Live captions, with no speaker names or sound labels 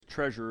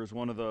treasurers,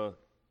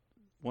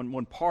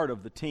 one part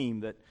of the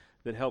team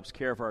that helps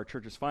care for our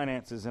church's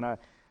finances, and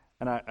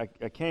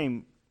I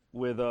came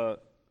with a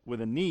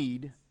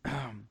need.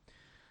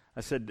 I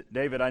said,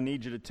 David, I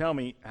need you to tell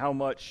me how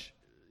much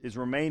is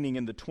remaining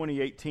in the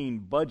 2018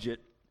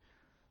 budget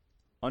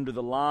under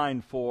the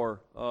line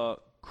for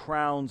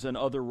crowns and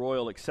other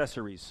royal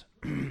accessories.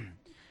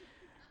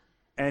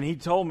 And he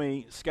told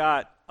me,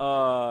 Scott,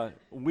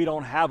 we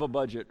don't have a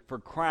budget for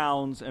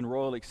crowns and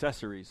royal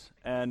accessories.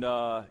 And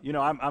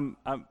I'm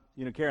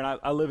Karen,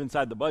 I live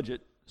inside the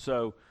budget,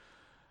 so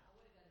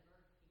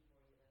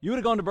you would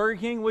have gone to Burger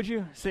King, would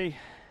you? See,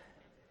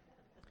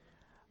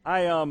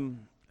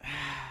 I'm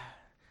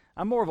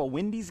more of a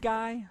Wendy's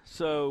guy,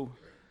 so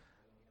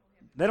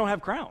they don't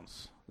have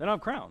crowns. They don't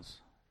have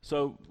crowns.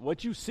 So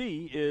what you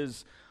see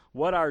is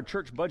what our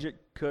church budget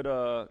could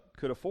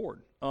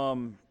afford.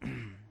 And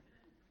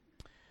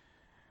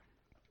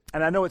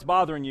I know it's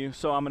bothering you,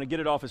 so I'm going to get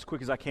it off as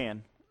quick as I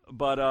can.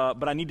 But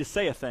I need to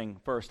say a thing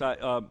first.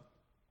 I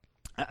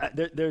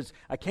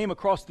came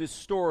across this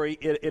story.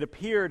 It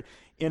appeared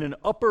in an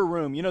upper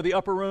room. You know, the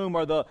upper room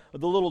are the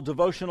little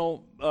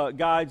devotional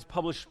guides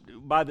published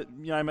by the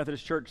United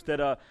Methodist Church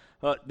that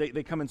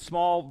they come in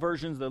small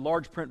versions, the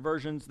large print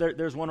versions.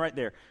 There's one right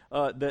there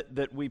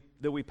that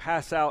we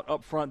pass out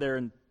up front there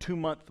in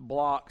 2-month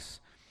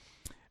blocks.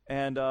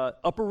 And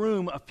upper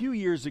room a few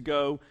years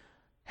ago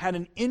had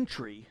an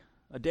entry,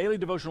 a daily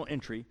devotional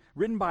entry,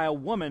 written by a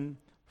woman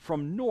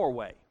from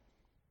Norway.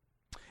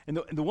 And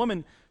the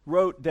woman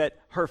wrote that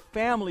her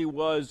family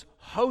was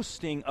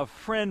hosting a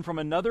friend from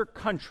another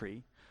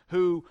country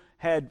who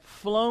had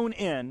flown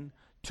in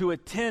to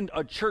attend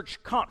a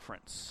church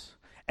conference.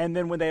 And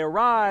then when they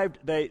arrived,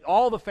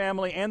 all the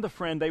family and the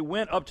friend, they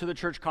went up to the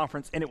church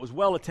conference, and it was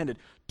well attended.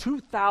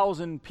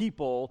 2,000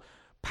 people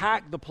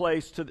packed the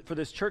place for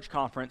this church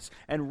conference,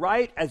 and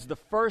right as the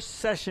first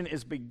session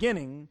is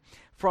beginning,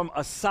 from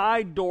a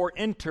side door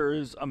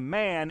enters a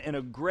man in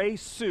a gray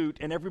suit,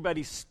 and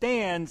everybody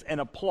stands and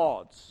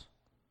applauds.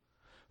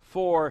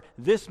 For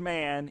this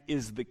man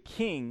is the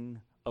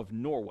king of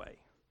Norway,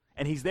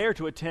 and he's there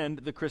to attend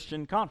the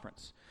Christian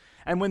conference.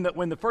 And when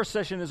the first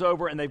session is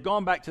over and they've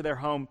gone back to their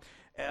home,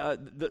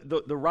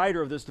 the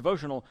writer of this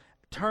devotional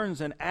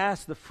turns and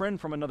asks the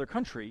friend from another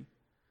country,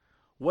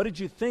 what did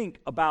you think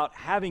about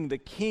having the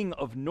king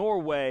of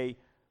Norway,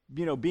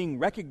 being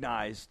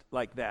recognized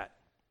like that?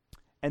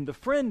 And the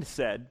friend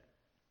said,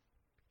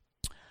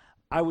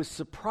 I was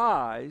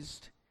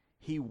surprised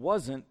he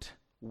wasn't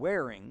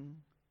wearing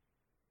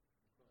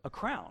a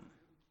crown.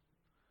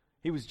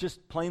 He was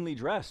just plainly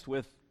dressed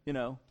with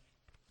a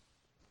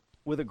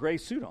gray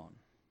suit on.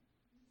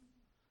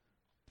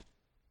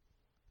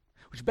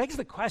 Which begs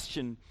the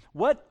question,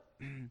 what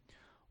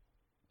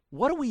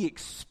do we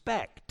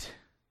expect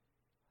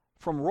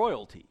from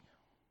royalty?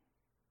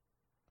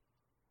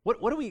 What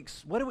are we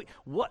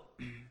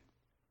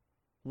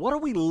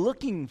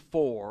looking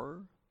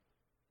for?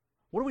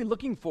 What are we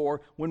looking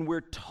for when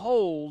we're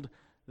told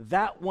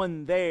that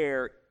one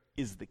there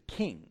is the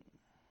king?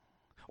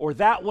 Or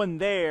that one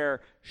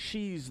there,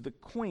 she's the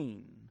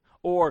queen.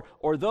 Or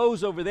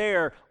those over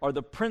there are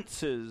the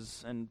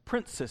princes and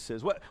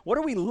princesses. What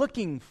are we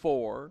looking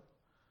for?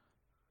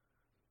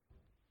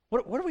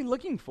 What are we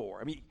looking for?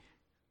 I mean,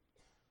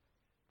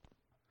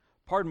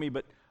 pardon me,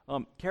 but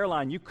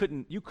Caroline, you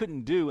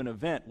couldn't do an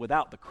event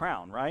without the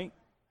crown, right?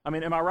 I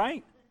mean, am I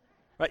right?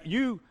 Right?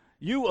 You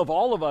of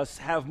all of us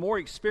have more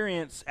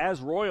experience as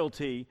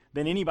royalty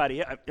than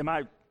anybody. Am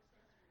I?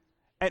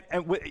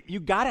 And you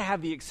got to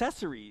have the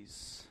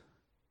accessories.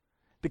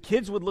 The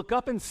kids would look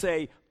up and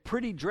say,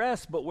 "Pretty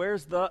dress, but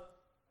where's the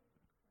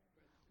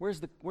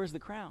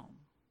crown?"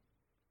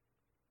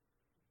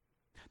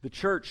 The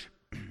church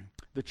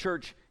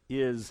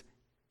is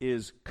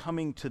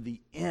coming to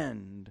the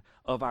end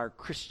of our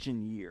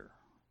Christian year.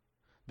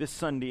 This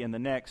Sunday and the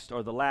next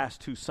are the last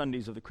 2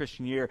 Sundays of the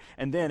Christian year.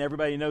 And then,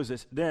 everybody knows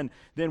this, then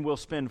we'll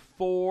spend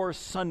 4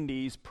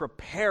 Sundays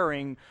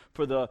preparing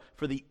for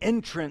the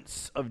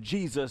entrance of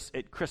Jesus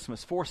at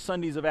Christmas. 4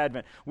 Sundays of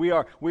Advent. We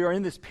are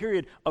in this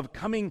period of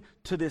coming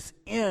to this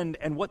end,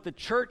 and what the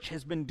church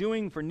has been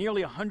doing for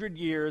nearly 100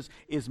 years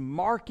is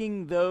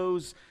marking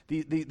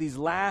these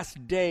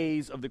last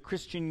days of the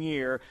Christian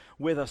year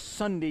with a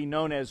Sunday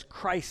known as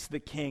Christ the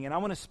King. And I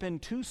want to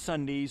spend 2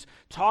 Sundays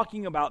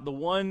talking about the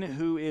one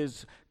who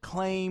is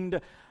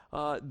claimed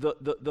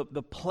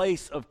the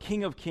place of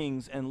King of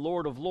Kings and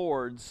Lord of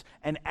Lords,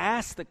 and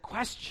ask the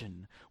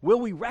question, will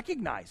we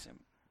recognize him?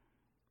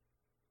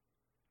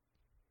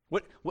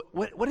 What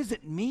does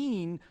it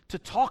mean to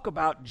talk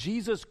about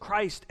Jesus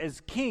Christ as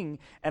King?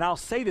 And I'll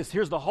say this,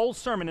 here's the whole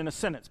sermon in a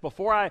sentence.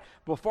 Before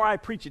I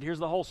preach it, here's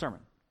the whole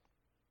sermon.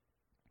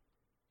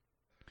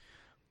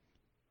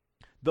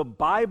 The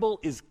Bible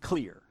is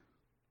clear.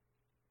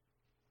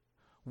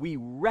 We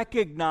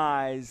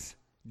recognize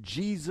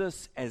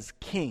Jesus as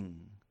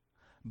King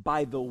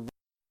by the way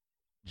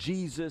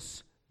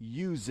Jesus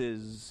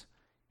uses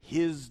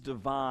his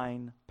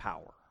divine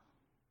power.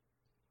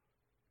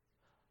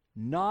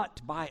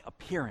 Not by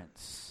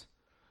appearance,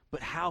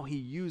 but how he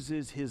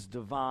uses his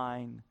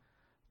divine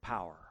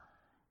power.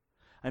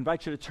 I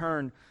invite you to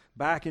turn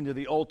back into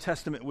the Old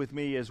Testament with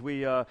me as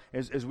we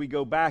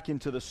go back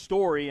into the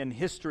story and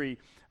history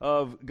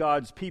of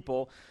God's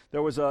people.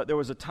 There was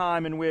a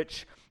time in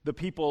which the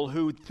people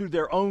who, through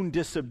their own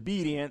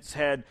disobedience,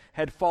 had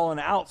fallen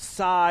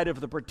outside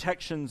of the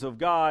protections of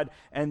God,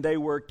 and they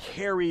were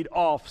carried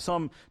off.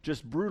 Some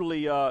just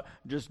brutally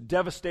just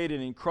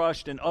devastated and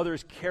crushed, and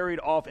others carried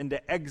off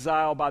into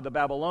exile by the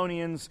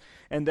Babylonians.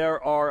 And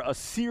there are a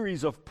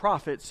series of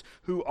prophets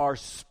who are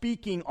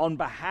speaking on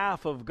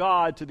behalf of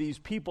God to these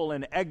people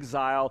in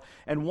exile,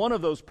 and one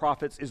of those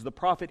prophets is the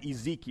prophet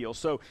Ezekiel.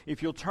 So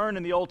if you'll turn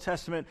in the Old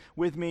Testament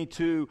with me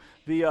to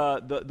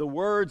the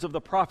words of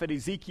the prophet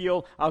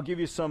Ezekiel, I'll give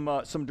you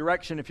some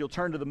direction. If you'll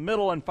turn to the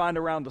middle and find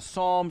around the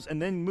Psalms,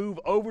 and then move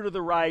over to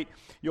the right,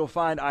 you'll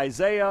find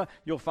Isaiah,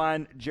 you'll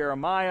find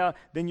Jeremiah,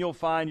 then you'll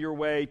find your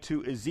way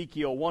to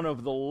Ezekiel, one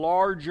of the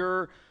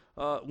larger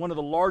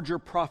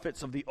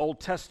prophets of the Old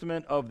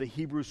Testament, of the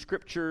Hebrew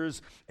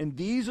Scriptures. And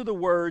these are the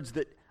words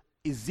that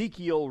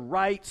Ezekiel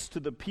writes to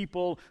the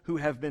people who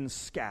have been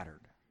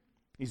scattered.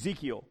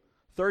 Ezekiel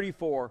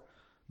 34,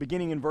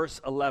 beginning in verse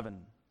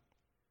 11.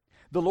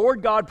 The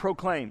Lord God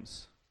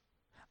proclaims,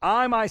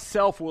 I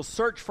myself will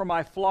search for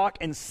my flock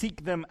and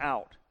seek them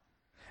out.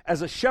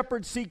 As a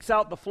shepherd seeks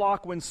out the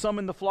flock when some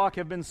in the flock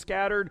have been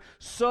scattered,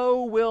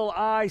 so will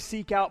I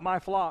seek out my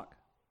flock.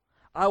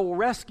 I will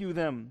rescue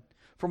them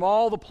from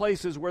all the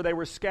places where they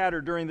were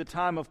scattered during the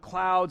time of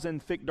clouds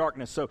and thick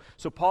darkness.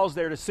 So Paul's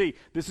there to see.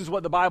 This is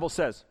what the Bible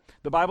says.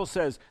 The Bible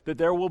says that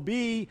there will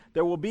be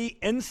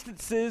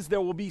instances,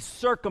 there will be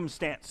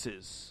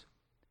circumstances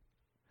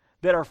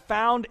that are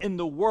found in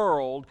the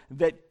world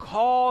that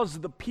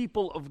cause the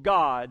people of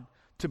God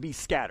to be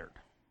scattered.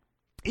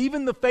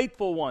 Even the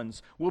faithful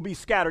ones will be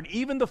scattered.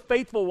 Even the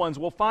faithful ones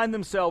will find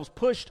themselves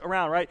pushed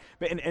around, right?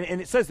 And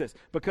it says this,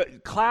 because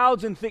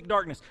clouds and thick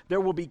darkness, there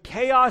will be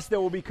chaos,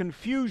 there will be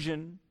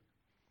confusion,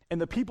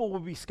 and the people will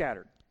be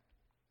scattered.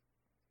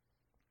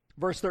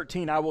 Verse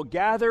 13, I will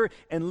gather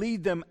and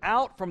lead them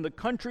out from the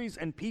countries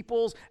and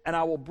peoples, and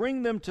I will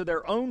bring them to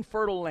their own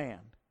fertile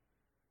land.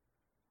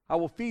 I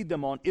will feed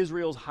them on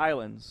Israel's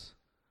highlands,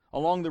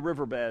 along the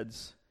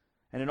riverbeds,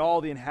 and in all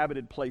the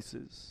inhabited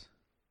places.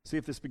 See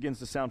if this begins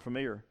to sound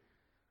familiar.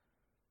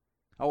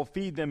 I will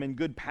feed them in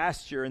good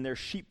pasture, and their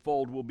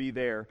sheepfold will be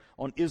there,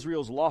 on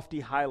Israel's lofty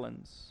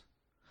highlands.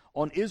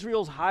 On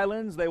Israel's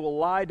highlands they will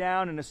lie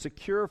down in a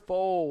secure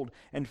fold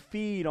and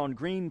feed on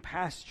green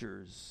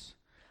pastures.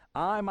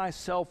 I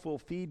myself will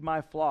feed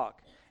my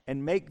flock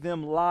and make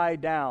them lie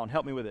down.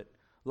 Help me with it.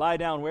 Lie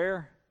down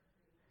where?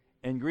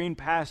 In green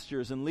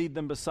pastures, and lead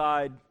them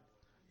beside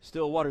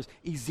still waters.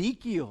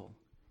 Ezekiel,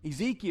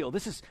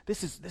 this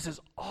is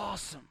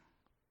awesome.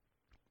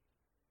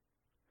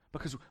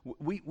 Because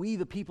we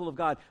the people of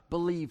God,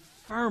 believe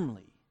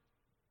firmly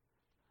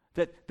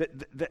that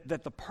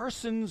the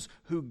persons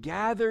who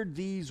gathered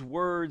these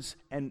words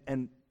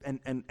and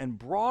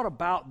brought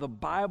about the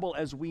Bible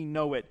as we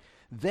know it,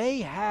 they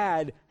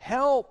had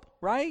help,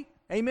 right?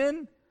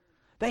 Amen?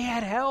 They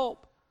had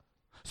help.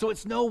 So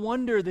it's no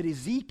wonder that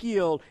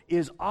Ezekiel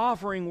is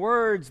offering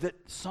words that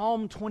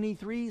Psalm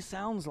 23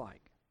 sounds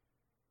like.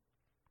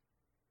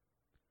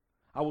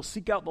 I will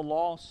seek out the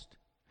lost,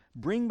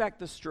 bring back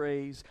the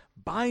strays,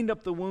 bind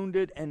up the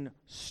wounded, and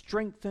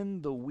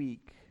strengthen the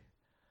weak.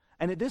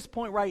 And at this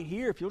point right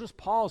here, if you'll just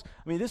pause,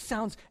 this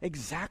sounds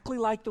exactly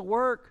like the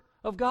work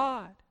of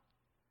God.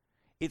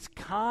 It's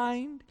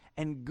kind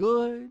and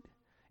good.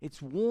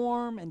 It's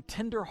warm and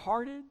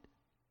tender-hearted.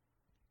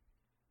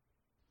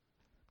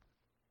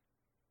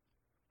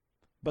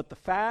 But the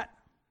fat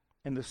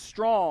and the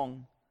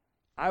strong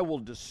I will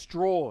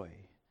destroy,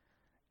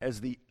 as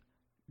the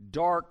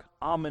dark,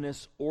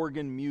 ominous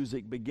organ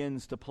music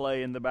begins to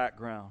play in the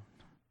background.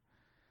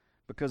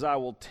 Because I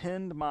will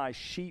tend my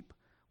sheep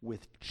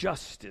with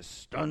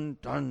justice. Dun,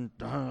 dun,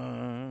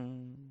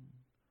 dun.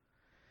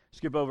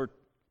 Skip over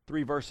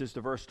 3 verses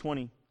to verse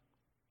 20.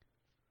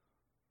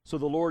 So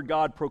the Lord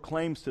God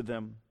proclaims to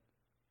them,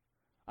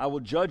 I will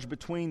judge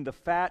between the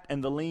fat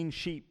and the lean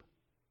sheep.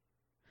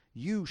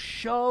 You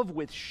shove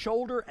with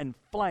shoulder and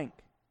flank,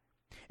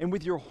 and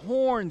with your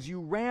horns you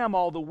ram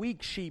all the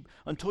weak sheep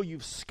until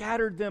you've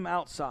scattered them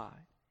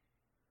outside.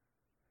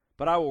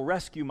 But I will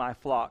rescue my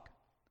flock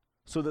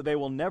so that they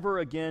will never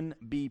again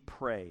be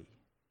prey.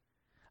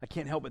 I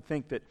can't help but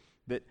think that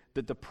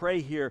the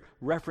prey here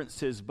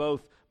references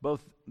both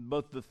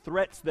the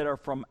threats that are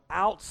from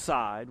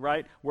outside,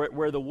 right,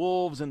 where the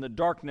wolves and the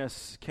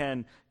darkness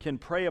can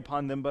prey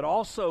upon them, but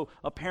also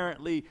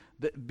apparently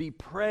that be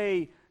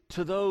prey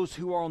to those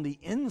who are on the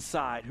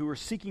inside, who are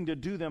seeking to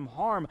do them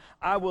harm.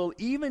 I will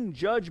even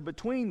judge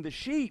between the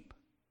sheep.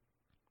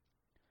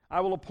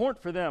 I will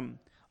appoint for them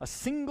a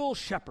single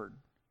shepherd,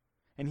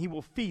 and he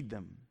will feed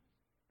them.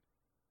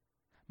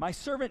 My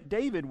servant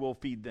David will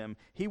feed them.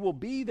 He will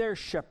be their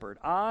shepherd.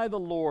 I, the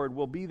Lord,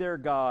 will be their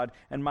God,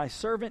 and my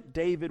servant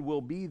David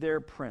will be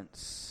their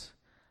prince.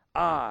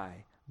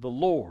 I, the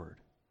Lord,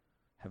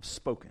 have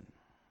spoken.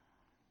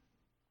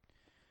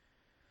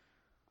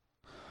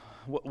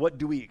 what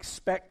do we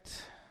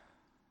expect?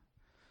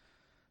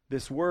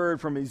 This word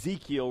from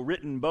Ezekiel,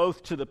 written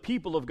both to the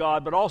people of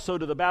God but also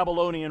to the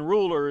Babylonian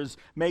rulers,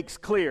 makes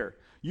clear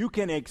you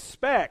can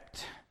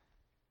expect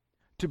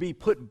to be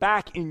put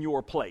back in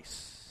your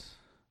place.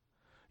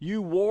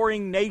 You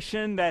warring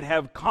nation that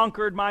have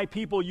conquered my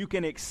people, you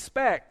can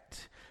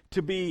expect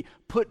to be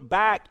put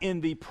back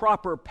in the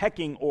proper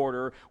pecking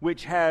order,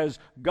 which has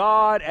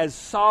God as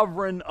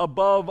sovereign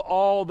above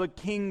all the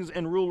kings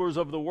and rulers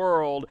of the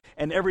world,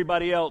 and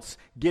everybody else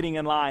getting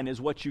in line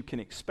is what you can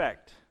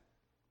expect.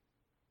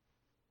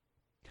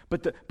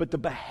 But the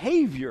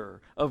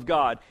behavior of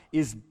God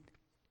is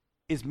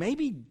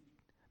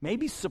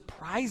maybe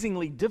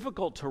surprisingly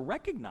difficult to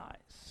recognize.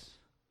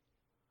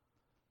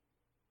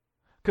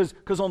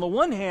 Because on the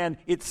one hand,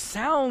 it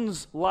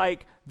sounds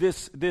like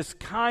this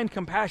kind,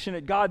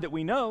 compassionate God that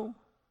we know,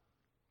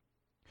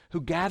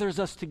 who gathers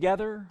us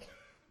together,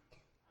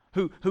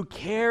 who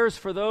cares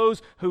for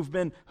those who've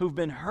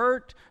been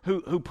hurt,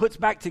 who puts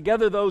back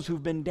together those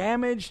who've been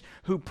damaged,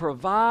 who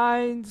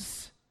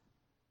provides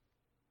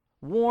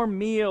warm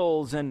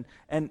meals and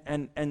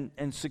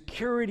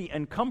security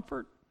and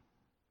comfort.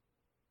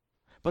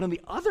 But on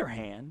the other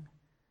hand,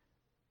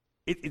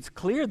 it's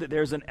clear that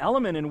there's an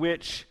element in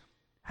which,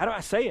 how do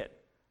I say it?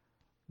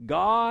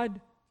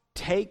 God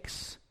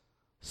takes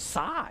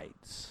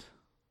sides.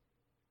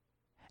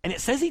 And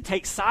it says he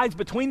takes sides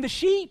between the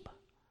sheep.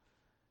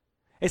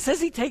 It says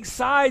he takes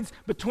sides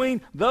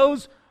between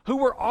those who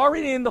were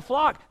already in the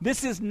flock.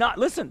 This is not,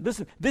 listen,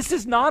 this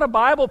is not a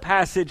Bible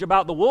passage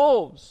about the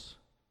wolves.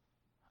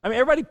 I mean,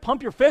 everybody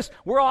pump your fist.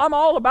 I'm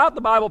all about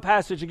the Bible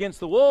passage against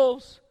the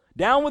wolves.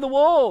 Down with the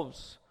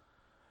wolves.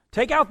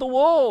 Take out the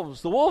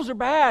wolves. The wolves are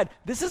bad.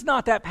 This is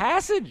not that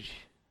passage.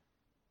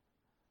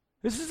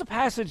 This is a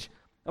passage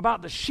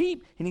about the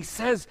sheep, and he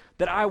says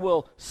that I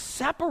will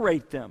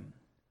separate them.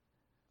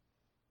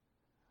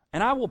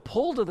 And I will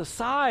pull to the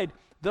side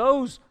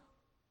those,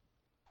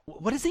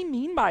 what does he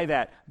mean by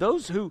that?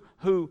 Those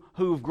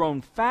who've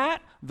grown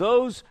fat,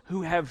 those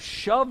who have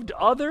shoved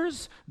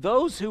others,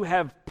 those who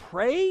have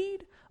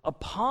preyed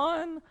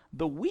upon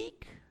the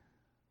weak.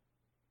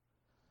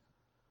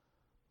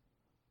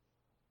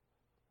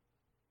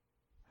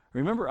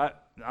 Remember,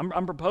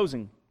 I'm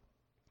proposing,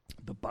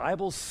 the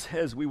Bible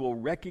says we will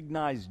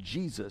recognize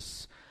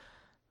Jesus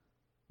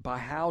by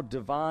how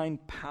divine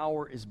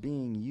power is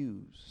being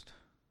used.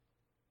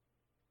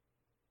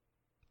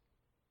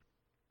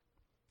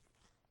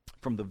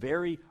 From the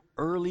very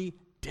early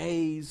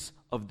days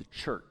of the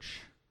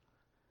church,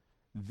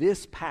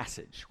 this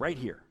passage right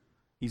here,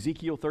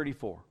 Ezekiel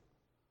 34,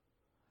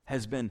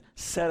 has been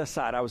set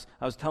aside. I was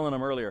telling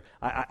them earlier,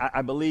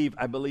 I believe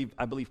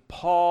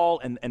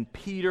Paul and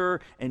Peter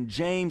and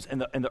James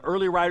and the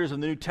early writers of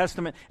the New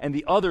Testament and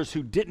the others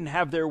who didn't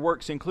have their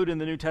works included in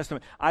the New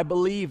Testament, I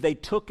believe they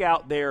took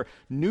out their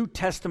New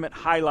Testament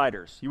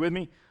highlighters. You with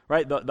me?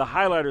 Right? The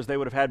highlighters they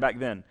would have had back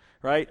then,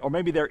 right? Or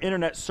maybe their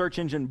internet search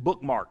engine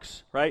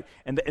bookmarks, right?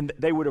 And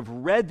they would have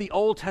read the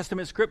Old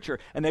Testament scripture,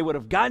 and they would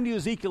have gotten to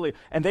Ezekiel,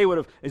 and they would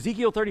have,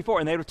 Ezekiel 34,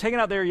 and they would have taken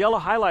out their yellow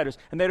highlighters,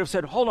 and they'd have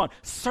said, hold on,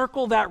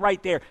 circle that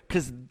right there,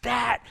 because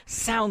that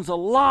sounds a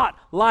lot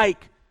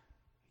like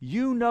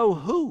you know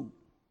who.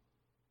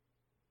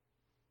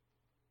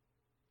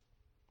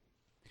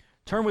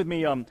 Turn with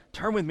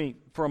me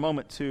for a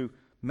moment to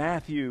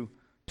Matthew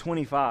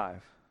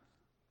 25.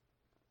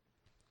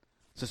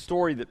 It's a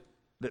story that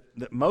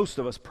most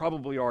of us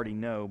probably already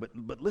know,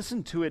 but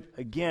listen to it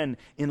again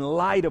in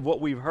light of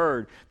what we've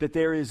heard, that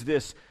there is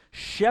this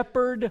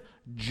shepherd,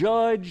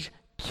 judge,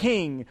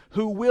 king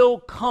who will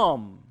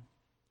come,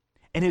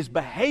 and his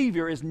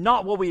behavior is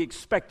not what we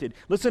expected.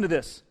 Listen to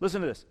this.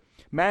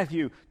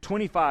 Matthew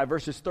 25,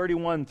 verses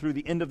 31 through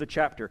the end of the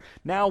chapter.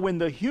 Now when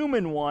the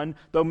human one,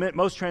 though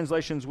most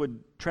translations would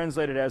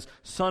translate it as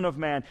Son of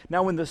Man,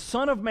 now when the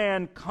Son of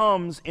Man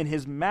comes in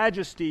his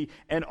majesty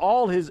and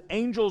all his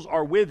angels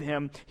are with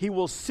him, he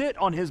will sit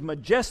on his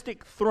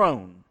majestic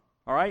throne.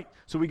 All right?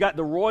 So we got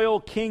the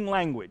royal king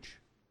language.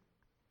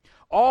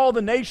 All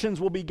the nations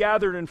will be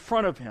gathered in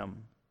front of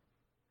him.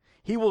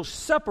 He will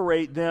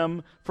separate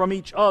them from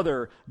each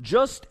other,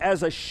 just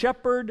as a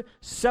shepherd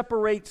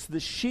separates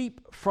the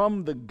sheep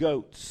from the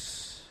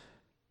goats.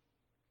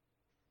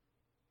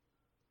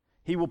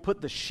 He will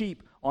put the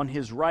sheep on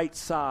his right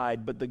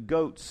side, but the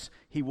goats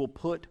he will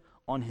put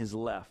on his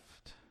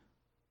left.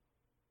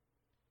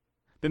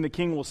 Then the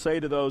king will say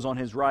to those on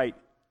his right,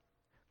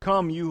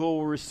 "Come, you who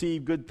will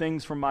receive good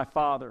things from my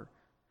Father.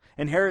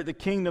 Inherit the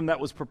kingdom that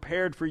was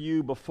prepared for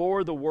you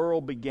before the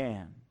world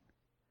began.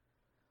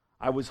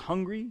 I was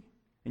hungry,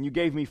 and you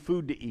gave me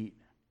food to eat.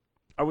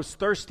 I was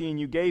thirsty, and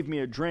you gave me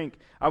a drink.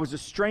 I was a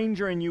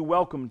stranger, and you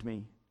welcomed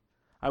me.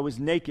 I was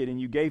naked, and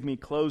you gave me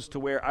clothes to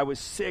wear. I was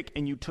sick,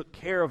 and you took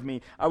care of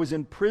me. I was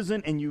in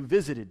prison, and you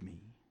visited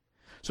me."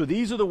 So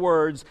these are the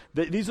words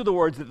that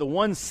the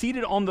one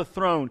seated on the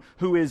throne,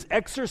 who is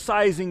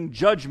exercising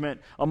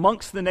judgment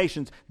amongst the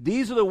nations,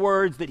 these are the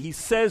words that he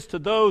says to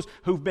those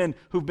who've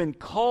been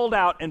called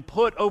out and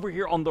put over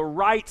here on the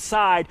right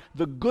side,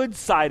 the good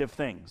side of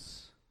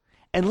things.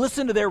 And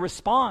listen to their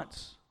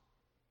response.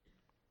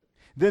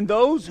 Then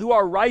those who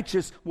are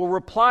righteous will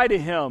reply to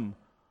him,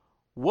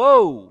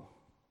 "Whoa,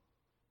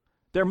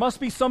 there must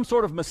be some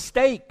sort of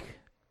mistake.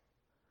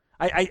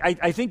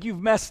 I think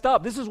you've messed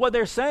up." This is what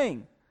they're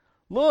saying.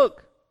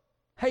 Look,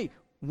 hey,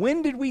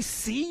 when did we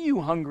see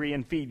you hungry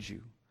and feed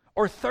you,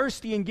 or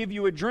thirsty and give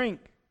you a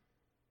drink?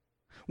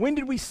 When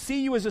did we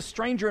see you as a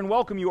stranger and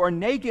welcome you, or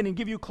naked and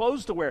give you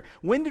clothes to wear?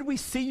 When did we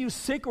see you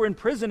sick or in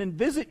prison and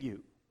visit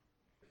you?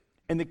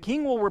 And the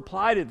king will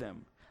reply to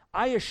them,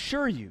 "I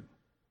assure you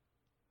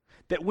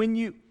that when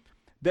you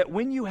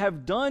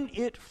have done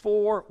it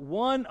for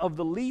one of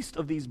the least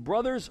of these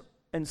brothers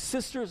and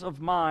sisters of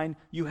mine,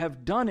 you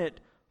have done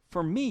it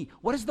for me."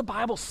 What is the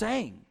Bible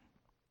saying?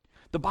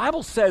 The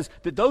Bible says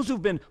that those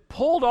who've been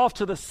pulled off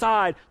to the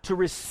side to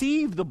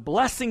receive the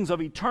blessings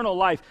of eternal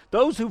life,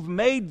 those who've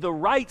made the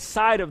right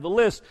side of the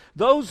list,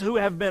 those who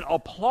have been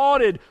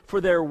applauded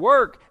for their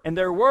work and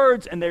their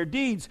words and their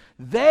deeds,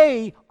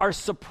 they are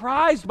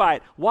surprised by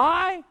it.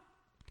 Why?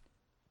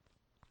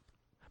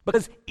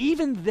 Because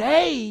even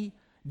they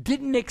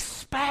didn't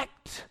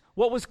expect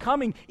what was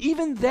coming.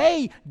 Even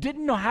they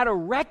didn't know how to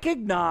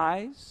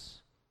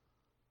recognize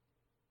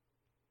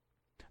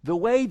the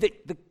way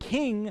that the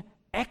king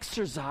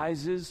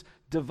exercises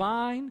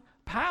divine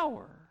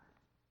power.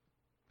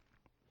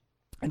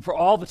 And for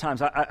all the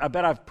times, I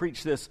bet I've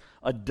preached this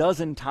a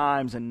dozen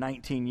times in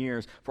 19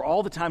 years. For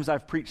all the times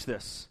I've preached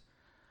this,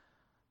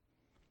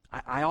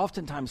 I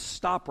oftentimes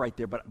stop right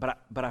there,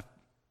 but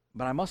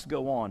I must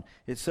go on.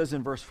 It says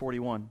in verse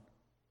 41,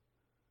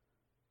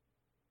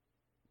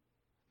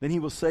 "Then he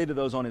will say to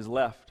those on his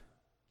left,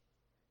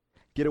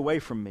 'Get away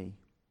from me,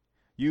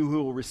 you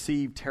who will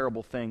receive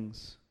terrible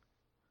things.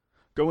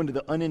 Go into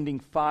the unending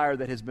fire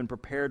that has been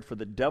prepared for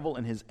the devil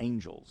and his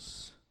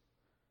angels.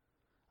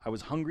 I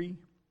was hungry,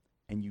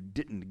 and you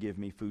didn't give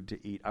me food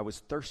to eat. I was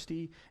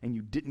thirsty, and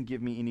you didn't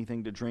give me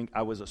anything to drink.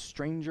 I was a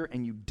stranger,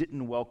 and you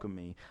didn't welcome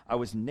me. I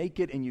was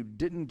naked, and you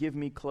didn't give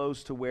me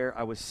clothes to wear.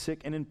 I was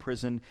sick and in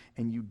prison,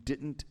 and you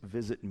didn't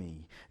visit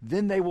me.'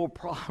 Then they will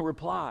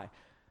reply."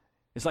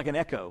 It's like an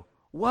echo.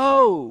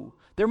 "Whoa,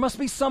 there must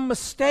be some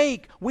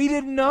mistake. We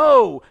didn't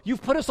know.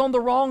 You've put us on the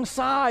wrong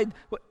side.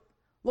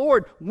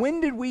 Lord, when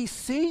did we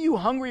see you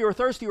hungry or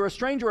thirsty or a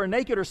stranger or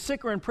naked or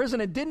sick or in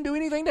prison and didn't do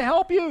anything to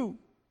help you?"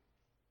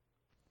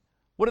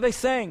 What are they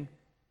saying?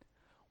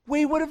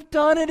 "We would have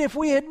done it if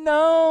we had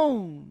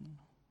known."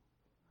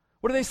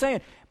 What are they saying?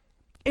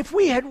 "If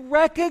we had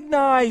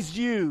recognized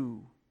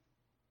you."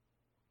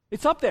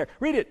 It's up there.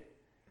 Read it.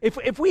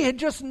 If we had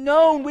just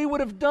known, we would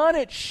have done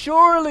it.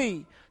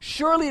 Surely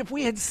if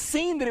we had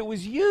seen that it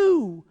was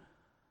you,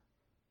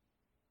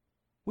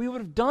 we would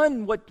have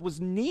done what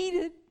was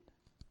needed.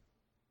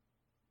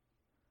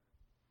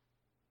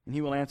 And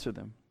he will answer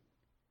them,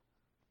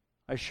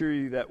 "I assure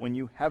you that when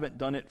you haven't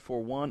done it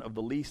for one of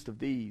the least of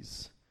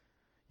these,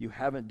 you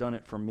haven't done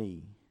it for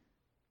me."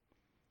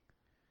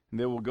 And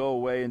they will go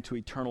away into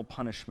eternal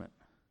punishment,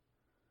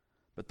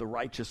 but the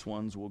righteous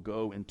ones will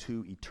go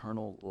into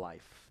eternal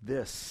life.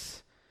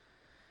 This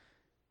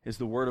is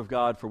the word of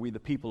God for we the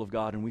people of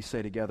God, and we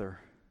say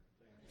together,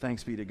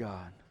 thanks be to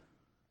God.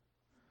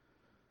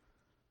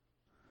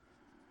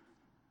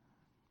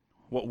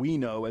 What we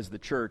know as the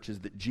church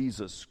is that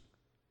Jesus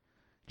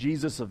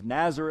of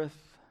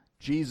Nazareth,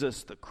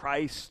 Jesus the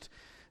Christ,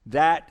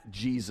 that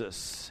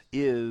Jesus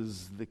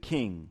is the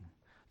King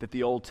that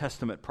the Old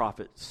Testament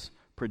prophets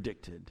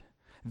predicted.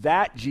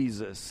 That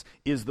Jesus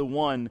is the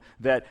one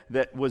that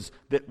was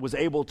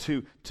able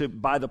to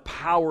by the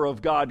power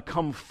of God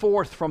come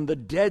forth from the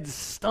dead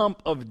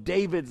stump of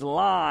David's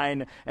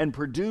line and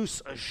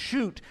produce a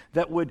shoot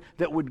that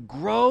would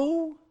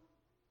grow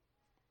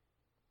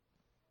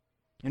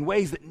in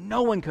ways that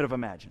no one could have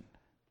imagined.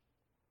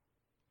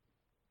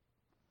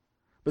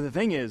 But the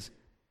thing is,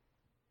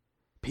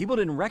 people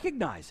didn't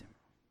recognize him.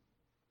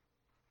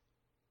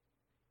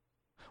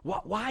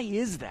 Why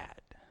is that?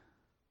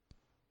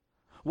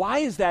 Why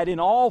is that in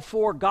all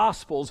four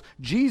Gospels,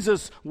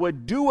 Jesus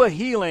would do a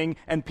healing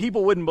and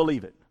people wouldn't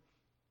believe it?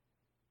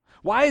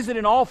 Why is it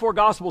in all four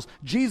Gospels,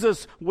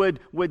 Jesus would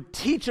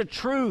teach a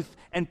truth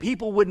and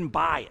people wouldn't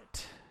buy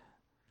it?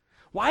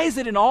 Why is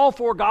it in all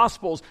four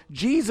Gospels,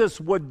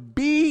 Jesus would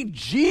be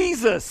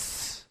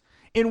Jesus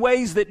in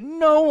ways that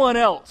no one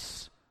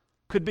else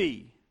could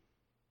be?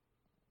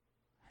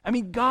 I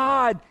mean,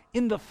 God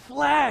in the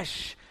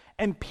flesh,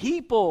 and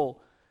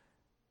people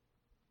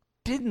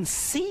didn't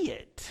see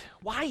it.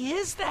 Why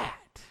is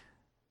that?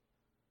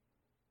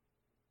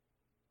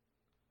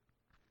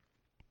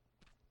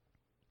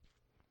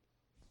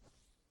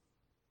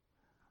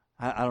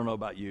 I don't know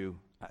about you.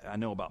 I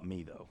know about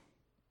me, though.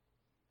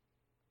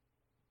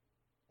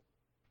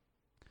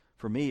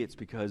 For me, it's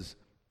because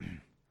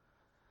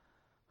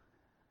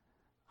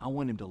I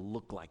want him to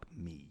look like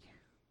me.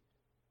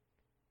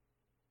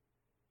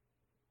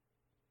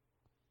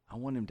 I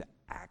want him to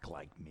act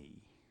like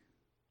me.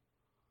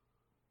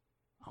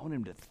 I want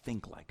him to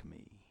think like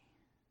me.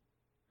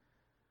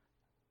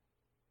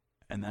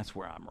 And that's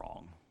where I'm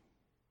wrong.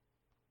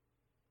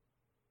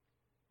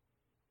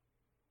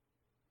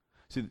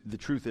 See, the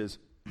truth is,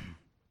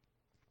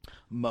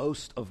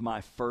 most of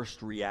my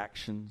first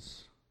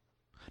reactions,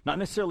 not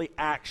necessarily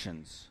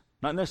actions,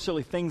 not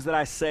necessarily things that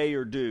I say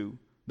or do,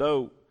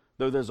 though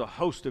there's a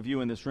host of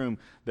you in this room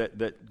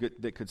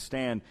that could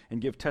stand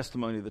and give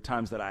testimony of the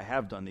times that I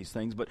have done these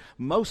things, but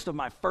most of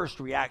my first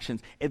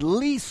reactions, at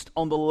least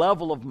on the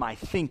level of my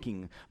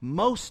thinking,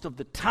 most of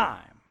the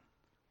time,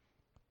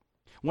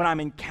 when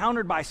I'm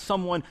encountered by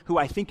someone who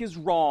I think is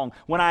wrong,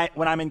 when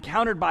I'm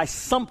encountered by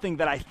something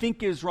that I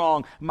think is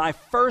wrong, my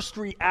first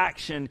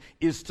reaction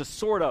is to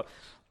sort of,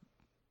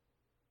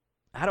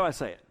 how do I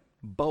say it?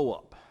 Bow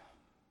up.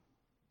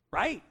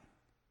 Right?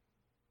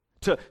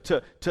 To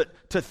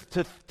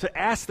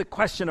ask the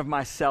question of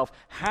myself,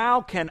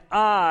 how can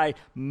I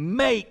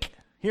make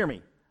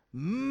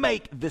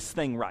this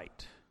thing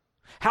right?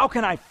 How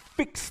can I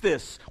fix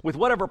this with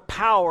whatever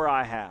power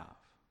I have?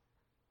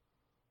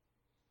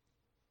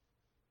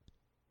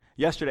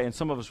 Yesterday, and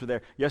some of us were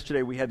there,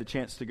 yesterday we had the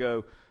chance to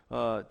go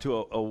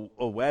to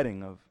a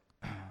wedding of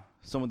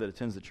someone that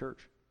attends the church.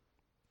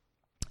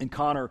 And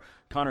Connor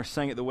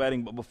sang at the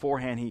wedding, but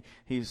beforehand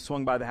he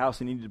swung by the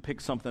house and needed to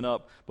pick something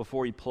up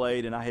before he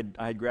played, and I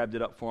had grabbed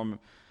it up for him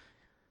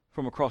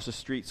from across the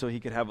street so he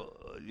could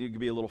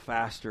be a little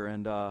faster.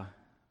 And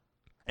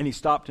he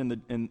stopped in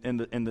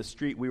the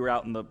street. We were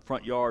out in the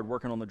front yard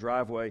working on the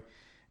driveway,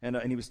 and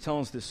he was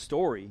telling us this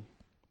story.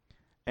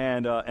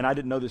 And I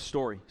didn't know this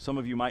story. Some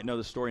of you might know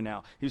the story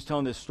now. He was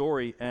telling this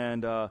story,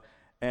 and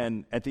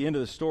at the end of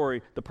the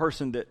story, the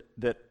person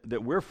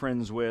that we're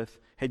friends with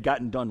had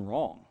gotten done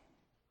wrong.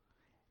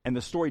 And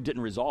the story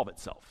didn't resolve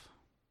itself.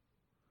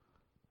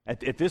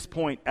 At this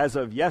point, as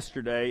of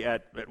yesterday,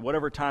 at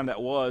whatever time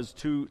that was,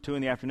 2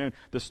 in the afternoon,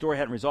 the story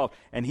hadn't resolved.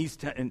 And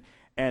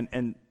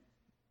and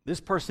this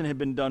person had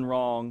been done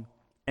wrong,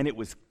 and it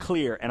was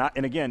clear.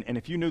 And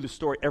if you knew the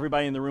story,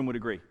 everybody in the room would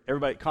agree.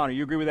 Everybody, Connor,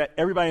 you agree with that?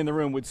 Everybody in the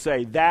room would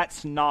say,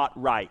 that's not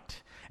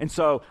right. And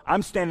so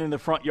I'm standing in the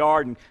front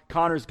yard, and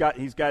Connor's got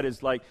his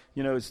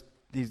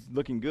he's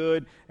looking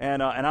good,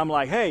 and I'm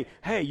like, hey,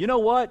 you know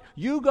what?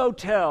 You go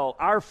tell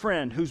our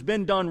friend who's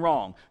been done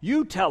wrong.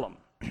 You tell him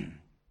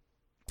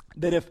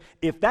that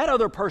if that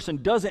other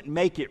person doesn't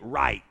make it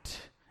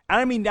right,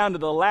 I mean down to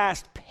the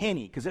last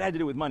penny, because it had to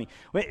do with money.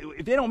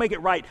 If they don't make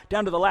it right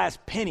down to the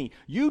last penny,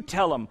 you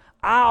tell them,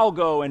 I'll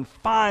go and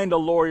find a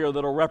lawyer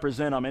that'll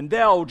represent them, and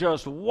they'll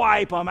just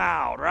wipe them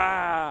out,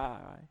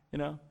 right? You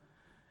know?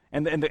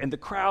 And the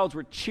crowds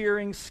were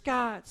cheering,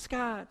 Scott,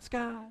 Scott,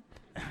 Scott.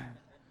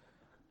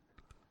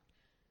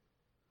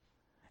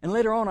 And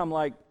later on, I'm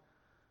like,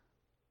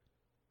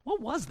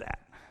 what was that?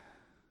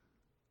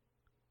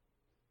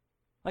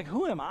 Like,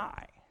 who am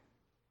I?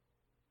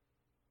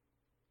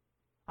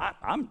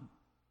 I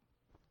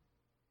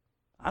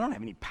don't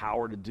have any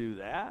power to do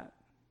that.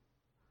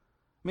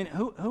 I mean,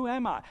 who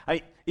am I?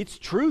 It's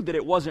true that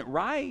it wasn't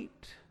right,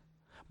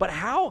 but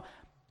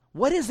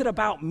what is it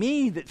about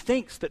me that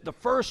thinks that the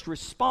first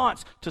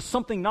response to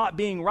something not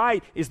being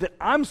right is that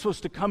I'm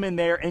supposed to come in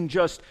there and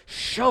just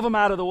shove them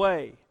out of the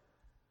way?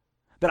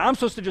 That I'm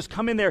supposed to just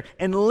come in there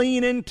and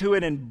lean into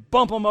it and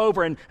bump them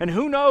over, and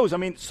who knows? I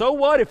mean, so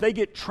what if they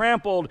get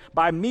trampled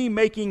by me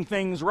making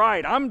things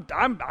right?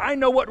 I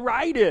know what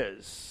right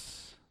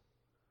is.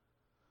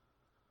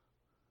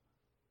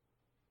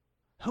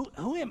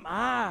 Who am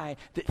I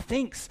that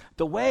thinks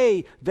the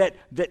way that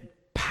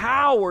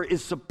power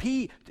is to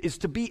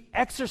be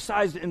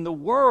exercised in the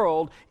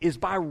world is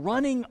by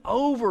running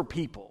over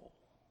people?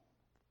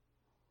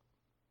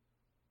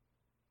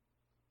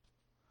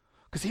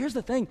 Because here's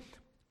the thing.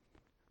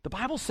 The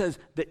Bible says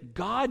that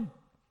God's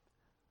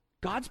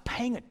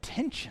paying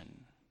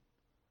attention,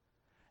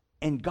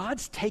 and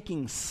God's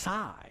taking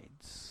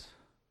sides.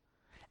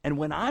 And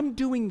when I'm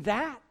doing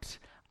that,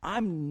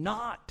 I'm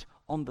not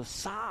on the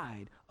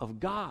side of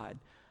God.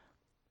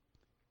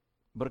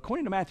 But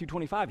according to Matthew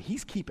 25,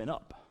 he's keeping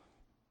up.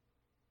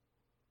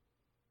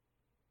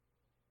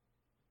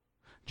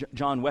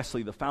 John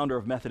Wesley, the founder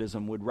of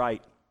Methodism, would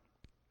write,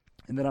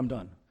 and then I'm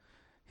done.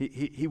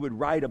 He would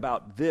write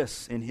about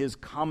this in his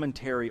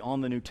commentary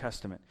on the New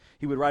Testament.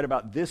 He would write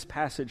about this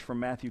passage from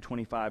Matthew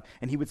 25,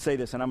 and he would say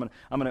this, and I'm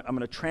going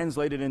to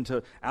translate it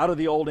out of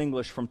the Old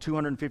English from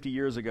 250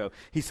 years ago.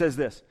 He says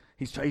this.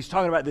 He's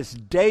talking about this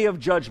day of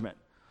judgment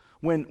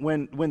when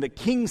the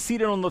king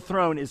seated on the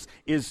throne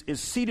is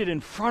seated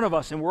in front of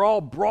us, and we're all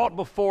brought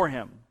before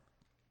him.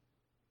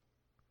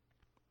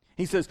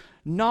 He says,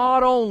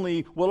 not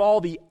only will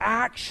all the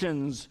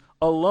actions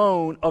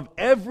alone of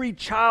every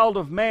child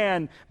of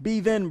man be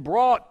then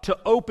brought to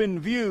open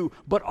view,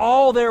 but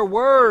all their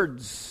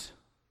words.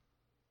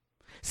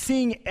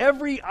 Seeing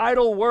every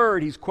idle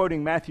word, he's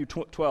quoting Matthew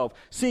 12,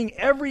 seeing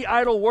every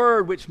idle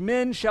word which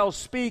men shall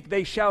speak,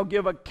 they shall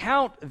give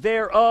account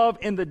thereof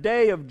in the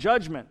day of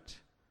judgment.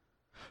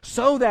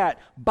 So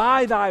that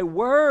by thy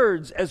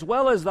words as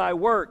well as thy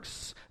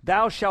works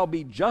thou shalt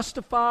be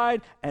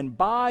justified, and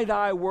by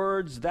thy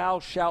words thou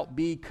shalt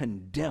be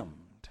condemned.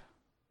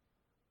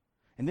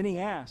 And then he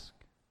asked,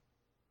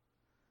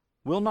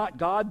 will not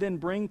God then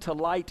bring to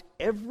light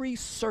every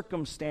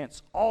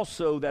circumstance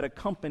also that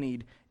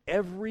accompanied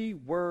every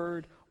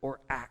word or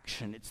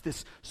action. It's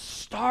this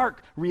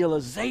stark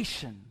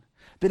realization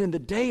that in the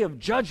day of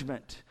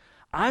judgment,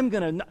 I'm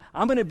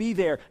gonna be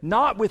there,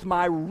 not with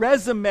my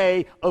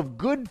resume of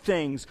good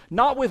things,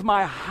 not with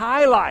my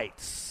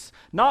highlights,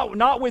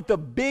 not with the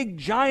big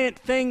giant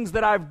things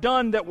that I've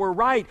done that were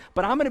right,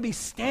 but I'm gonna be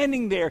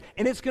standing there,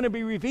 and it's gonna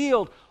be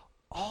revealed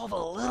all the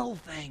little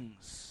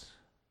things.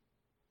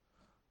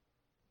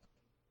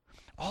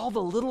 All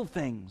the little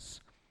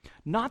things.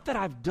 Not that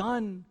I've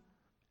done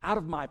out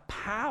of my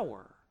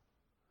power,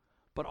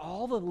 but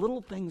all the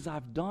little things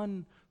I've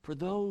done for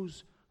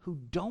those who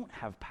don't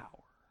have power.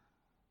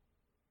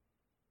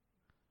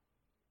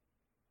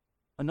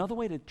 Another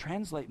way to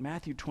translate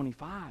Matthew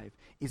 25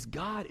 is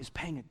God is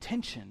paying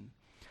attention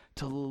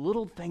to the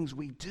little things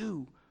we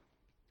do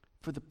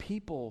for the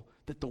people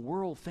that the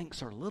world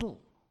thinks are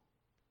little.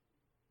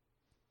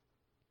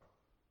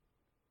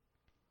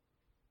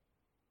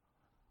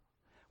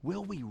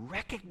 Will we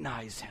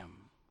recognize him?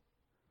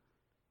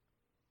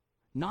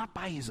 Not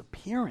by his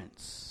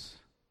appearance,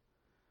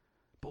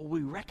 but will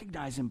we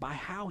recognize him by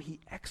how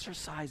he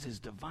exercises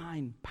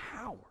divine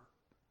power?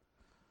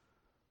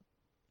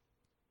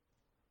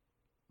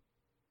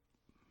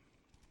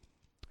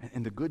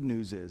 And the good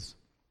news is,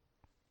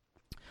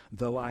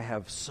 though I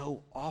have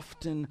so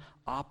often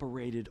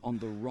operated on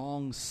the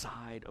wrong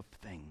side of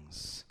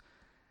things,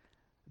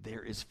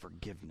 there is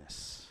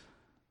forgiveness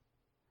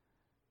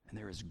and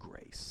there is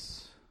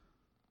grace.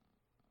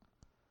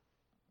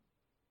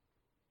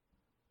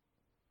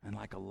 And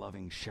like a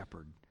loving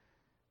shepherd,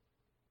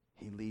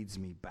 he leads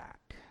me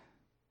back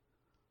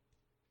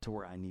to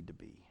where I need to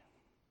be.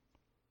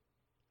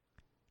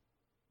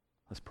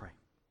 Let's pray.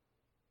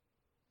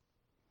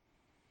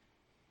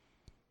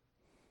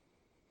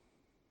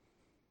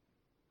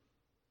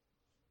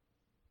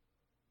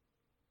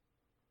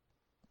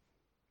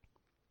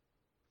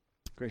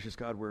 Gracious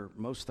God, we're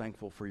most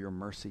thankful for your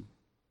mercy,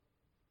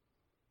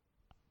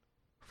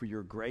 for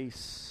your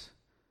grace,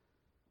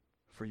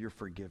 for your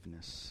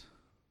forgiveness.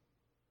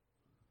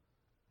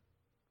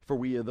 For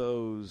we are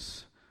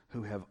those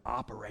who have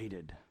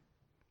operated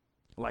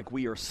like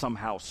we are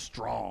somehow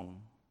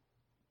strong.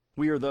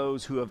 We are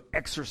those who have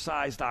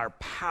exercised our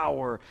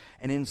power,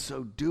 and in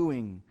so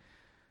doing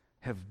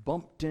have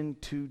bumped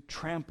into,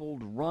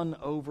 trampled, run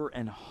over,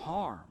 and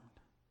harmed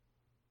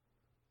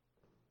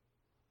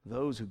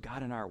those who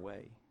got in our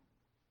way.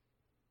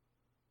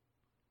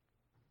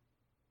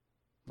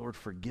 Lord,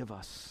 forgive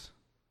us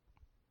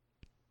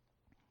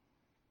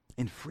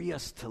and free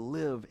us to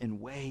live in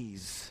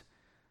ways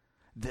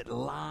that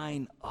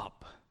line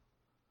up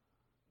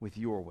with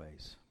your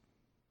ways.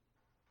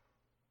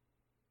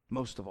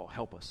 Most of all,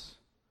 help us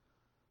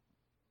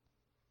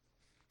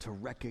to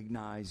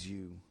recognize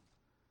you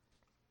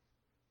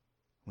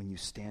when you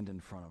stand in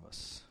front of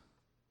us.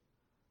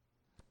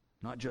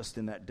 Not just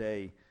in that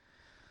day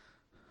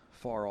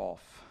far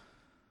off,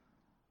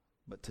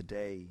 but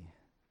today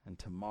and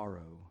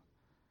tomorrow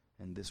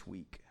and this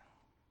week.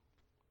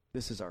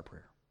 This is our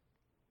prayer.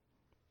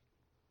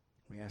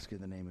 We ask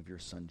in the name of your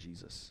Son,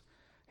 Jesus.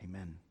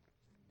 Amen.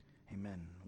 Amen.